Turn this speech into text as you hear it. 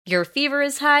Your fever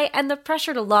is high, and the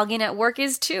pressure to log in at work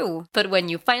is too. But when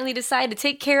you finally decide to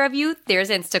take care of you, there's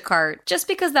Instacart. Just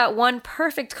because that one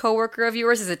perfect coworker of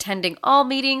yours is attending all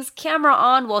meetings, camera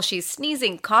on while she's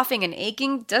sneezing, coughing, and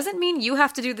aching, doesn't mean you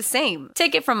have to do the same.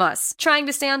 Take it from us. Trying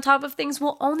to stay on top of things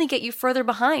will only get you further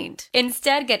behind.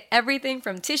 Instead, get everything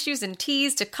from tissues and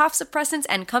teas to cough suppressants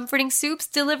and comforting soups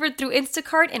delivered through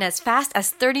Instacart in as fast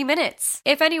as 30 minutes.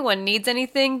 If anyone needs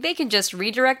anything, they can just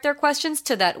redirect their questions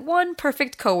to that one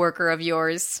perfect coworker of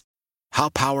yours. How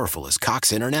powerful is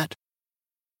Cox Internet?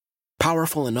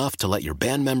 Powerful enough to let your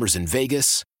band members in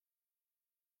Vegas,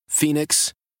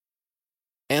 Phoenix,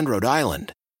 and Rhode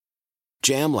Island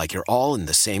jam like you're all in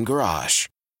the same garage.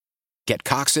 Get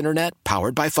Cox Internet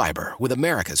powered by fiber with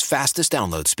America's fastest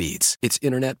download speeds. It's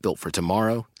internet built for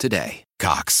tomorrow, today.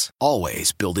 Cox,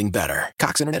 always building better.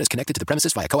 Cox Internet is connected to the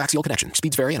premises via coaxial connection.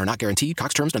 Speeds vary and are not guaranteed.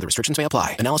 Cox terms and other restrictions may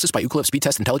apply. Analysis by Ookla Speed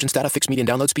Test Intelligence Data. Fixed median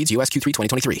download speeds. US Q3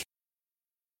 2023.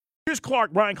 Here's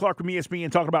Brian Clark from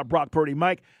ESPN talking about Brock Purdy.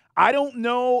 Mike, I don't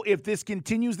know if this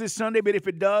continues this Sunday, but if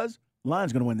it does,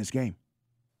 Lions going to win this game.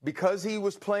 Because he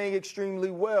was playing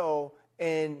extremely well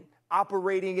and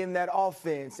operating in that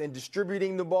offense and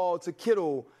distributing the ball to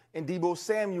Kittle and Deebo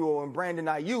Samuel and Brandon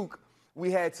Ayuk,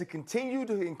 we had to continue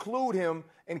to include him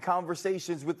in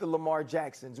conversations with the Lamar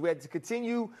Jacksons. We had to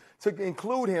continue to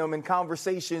include him in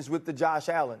conversations with the Josh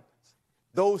Allens.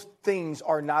 Those things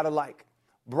are not alike.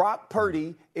 Brock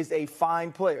Purdy is a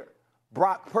fine player.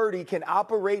 Brock Purdy can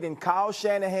operate in Kyle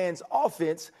Shanahan's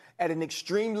offense at an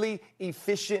extremely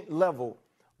efficient level.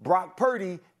 Brock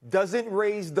Purdy doesn't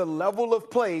raise the level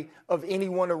of play of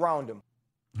anyone around him.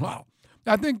 Wow.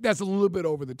 I think that's a little bit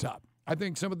over the top. I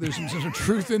think there's some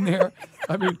truth in there.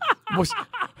 I mean,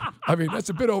 that's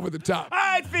a bit over the top.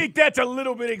 I think that's a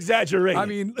little bit exaggerated. I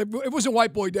mean, it was a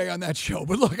white boy day on that show.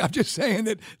 But look, I'm just saying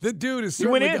that the dude is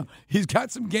certainly he's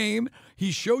got some game.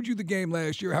 He showed you the game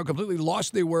last year, how completely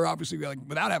lost they were, obviously,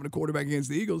 without having a quarterback against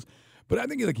the Eagles. But I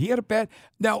think he had a bad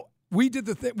 – now, we did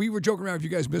the thing. We were joking around if you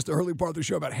guys missed the early part of the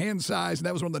show about hand size, and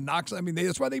that was one of the knocks. I mean,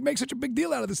 that's why they make such a big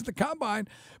deal out of this at the combine.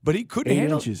 But he couldn't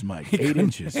handle 8 inches, Mike. 8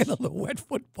 inches. Handle the wet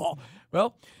football.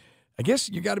 Well, I guess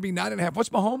you got to be 9.5. What's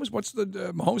Mahomes?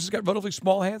 Mahomes has got relatively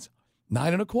small hands.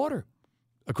 9.25,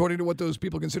 according to what those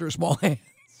people consider small hands.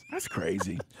 That's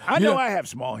crazy. I know I have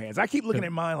small hands. I keep looking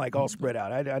at mine like all spread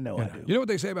out. I know I do. You know what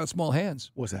they say about small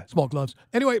hands? What's that? Small gloves.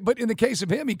 Anyway, but in the case of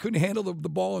him, he couldn't handle the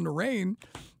ball in the rain.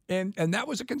 And that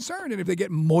was a concern. And if they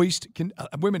get moist,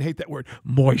 women hate that word,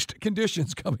 moist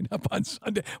conditions coming up on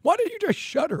Sunday. Why don't you just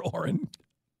shudder, Oren?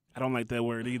 I don't like that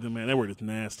word either, man. That word is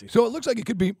nasty. So it looks like it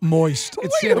could be moist.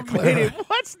 It's Santa Clara.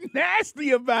 What's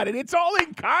nasty about it? It's all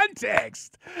in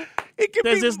context. It could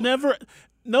There's never.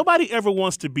 Nobody ever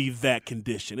wants to be that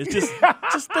condition. It's just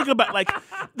think about a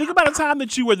time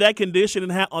that you were that condition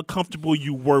and how uncomfortable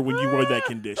you were when you were that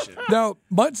condition. Now,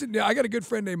 Munson, I got a good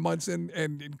friend named Munson,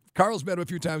 and Carl's met him a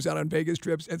few times out on Vegas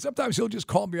trips, and sometimes he'll just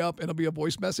call me up, and it'll be a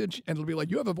voice message, and it'll be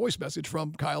like, you have a voice message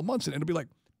from Kyle Munson, and it'll be like,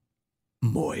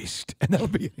 moist, and that'll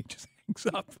be, he just hangs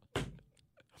up. And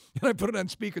I put it on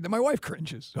speaker. Then my wife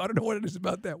cringes. So I don't know what it is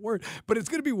about that word, but it's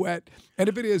going to be wet, and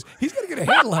if it is, he's going to get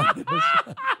a handle on this.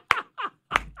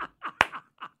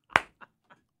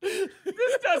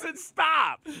 This doesn't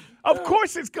stop. Of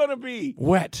course it's going to be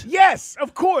wet. Yes,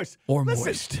 of course. Or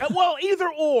moist. Well, either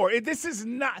or. This is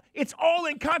not. It's all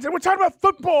in context. We're talking about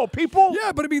football, people.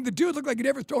 Yeah, but I mean, the dude looked like he'd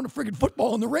never thrown a freaking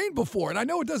football in the rain before. And I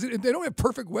know it doesn't. They don't have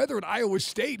perfect weather at Iowa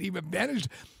State. He managed.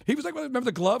 He was like, remember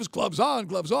the gloves? Gloves on,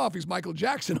 gloves off. He's Michael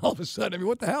Jackson all of a sudden. I mean,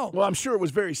 what the hell? Well, I'm sure it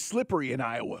was very slippery in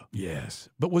Iowa. Yes.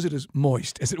 But was it as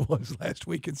moist as it was last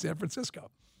week in San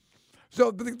Francisco? So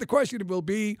the question will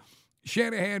be,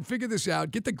 Shanahan, figure this out.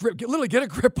 Get the grip. Literally get a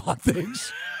grip on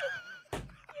things.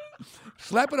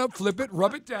 Slap it up, flip it,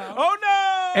 rub it down. Oh,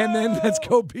 no! And then let's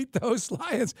go beat those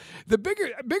Lions. The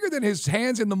bigger than his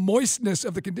hands and the moistness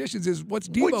of the conditions is what's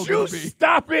Deebo going to be. Would you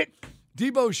stop it?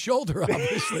 Deebo's shoulder,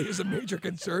 obviously, is a major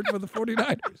concern for the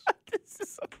 49ers.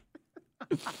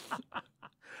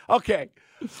 Okay.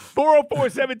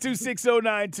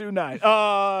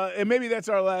 404-726-0929. And maybe that's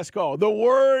our last call. The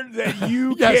word that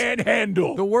you can't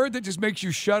handle. The word that just makes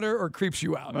you shudder or creeps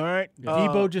you out. All right.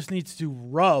 Deebo just needs to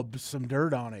rub some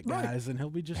dirt on it, guys, and he'll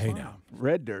be just fine. Now.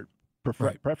 Red dirt.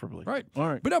 Preferably. Right. All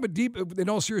right. But in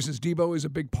all seriousness, Deebo is a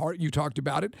big part. You talked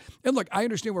about it. And look, I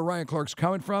understand where Ryan Clark's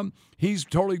coming from. He's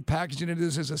totally packaging into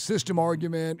this as a system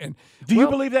argument. And do you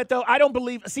believe that, though? I don't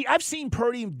believe. See, I've seen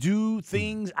Purdy do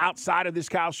things outside of this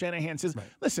Kyle Shanahan system. Right.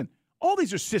 Listen, all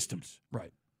these are systems.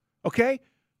 Right. Okay?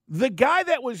 The guy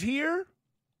that was here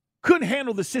couldn't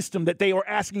handle the system that they are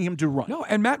asking him to run. No,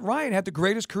 and Matt Ryan had the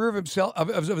greatest career of himself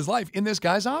of his life in this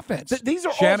guy's offense. These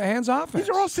are Shanahan's offense. These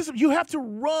are all systems. You have to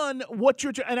run what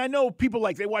you're. And I know people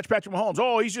they watch Patrick Mahomes.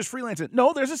 Oh, he's just freelancing.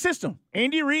 No, there's a system.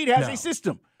 Andy Reid has a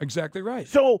system. Exactly right.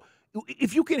 So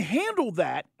if you can handle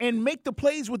that and make the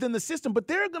plays within the system, but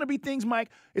there are going to be things, Mike,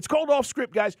 it's called off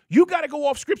script, guys. You got to go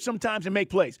off script sometimes and make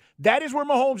plays. That is where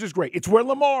Mahomes is great. It's where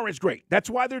Lamar is great. That's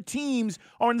why their teams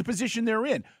are in the position they're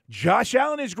in. Josh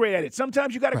Allen is great at it.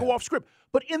 Sometimes you got to go off script.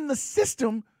 But in the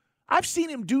system, I've seen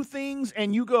him do things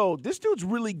and you go, this dude's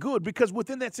really good, because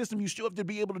within that system, you still have to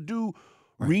be able to do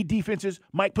read defenses,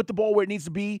 Mike, put the ball where it needs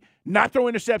to be, not throw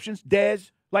interceptions,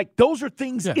 Dez. Like, those are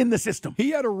things in the system.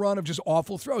 He had a run of just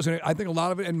awful throws, and I think a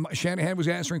lot of it, and Shanahan was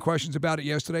answering questions about it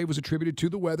yesterday, was attributed to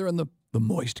the weather and the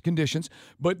moist conditions.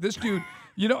 But this dude,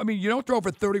 you don't throw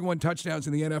for 31 touchdowns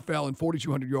in the NFL and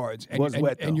 4,200 yards,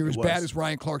 and you're as bad as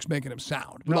Ryan Clark's making him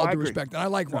sound. With all due respect, and I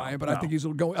like Ryan, but I think he's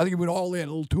I think he went all in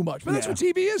a little too much. But that's what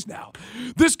TV is now.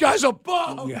 This guy's a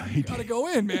bum. You got to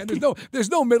go in, man. There's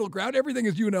no middle ground. Everything,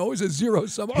 as you know, is a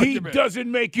zero-sum argument. He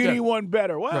doesn't make anyone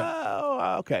better.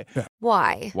 Well, okay. Yeah.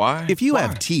 Why? If you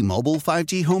have T-Mobile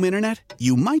 5G home internet,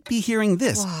 you might be hearing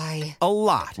this a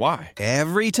lot. Why?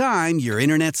 Every time your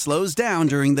internet slows down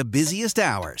during the busiest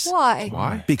hours.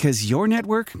 Why? Because your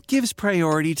network gives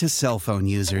priority to cell phone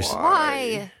users.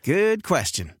 Why? Good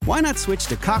question. Why not switch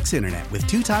to Cox Internet with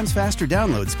 2 times faster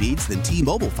download speeds than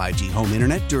T-Mobile 5G home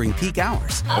internet during peak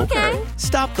hours? Okay.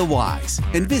 Stop the whys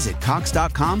and visit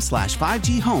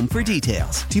cox.com/5G home for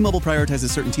details. T-Mobile prioritizes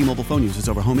certain T-Mobile phone users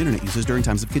over home internet users during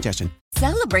times of congestion.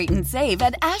 Celebrate and save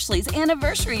at Ashley's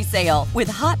Anniversary Sale. With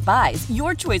Hot Buys,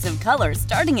 your choice of colors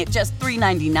starting at just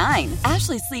 $3.99.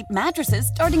 Ashley Sleep mattresses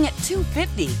starting at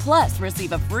 $2.50. Plus,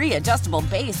 receive a free adjustable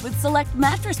base with select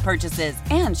mattress purchases.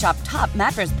 And shop top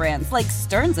mattress brands like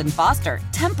Stearns & Foster,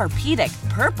 Tempur-Pedic,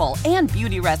 Purple, and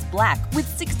Beautyrest Black with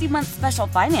 60-month special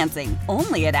financing.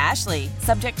 Only at Ashley.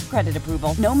 Subject to credit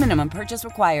approval. No minimum purchase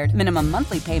required. Minimum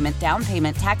monthly payment, down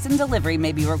payment, tax, and delivery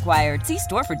may be required. See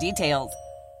store for details.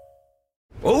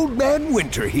 Old Man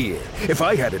Winter here. If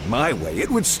I had it my way, it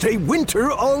would stay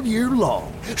winter all year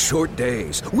long. Short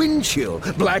days, wind chill,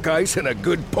 black ice, and a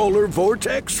good polar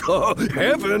vortex. Oh,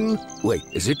 heaven. Wait,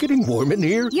 is it getting warm in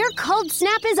here? Your cold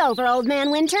snap is over, Old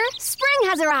Man Winter. Spring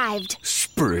has arrived.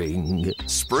 Spring.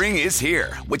 Spring is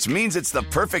here, which means it's the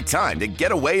perfect time to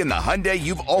get away in the Hyundai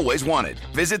you've always wanted.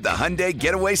 Visit the Hyundai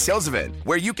Getaway Sales Event,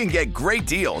 where you can get great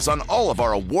deals on all of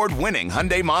our award-winning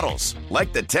Hyundai models,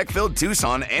 like the tech-filled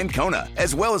Tucson and Kona,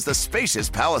 as well as the spacious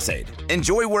Palisade.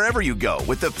 Enjoy wherever you go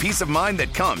with the peace of mind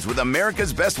that comes with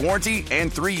America's best warranty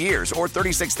and 3 years or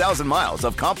 36,000 miles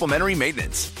of complimentary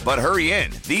maintenance. But hurry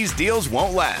in, these deals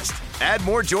won't last. Add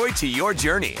more joy to your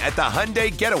journey at the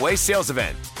Hyundai Getaway Sales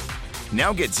Event.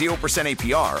 Now get 0%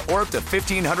 APR or up to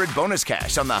 $1,500 bonus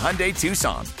cash on the Hyundai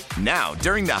Tucson. Now,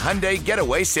 during the Hyundai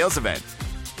Getaway Sales Event.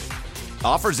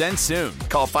 Offers end soon.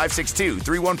 Call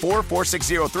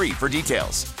 562-314-4603 for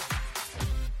details.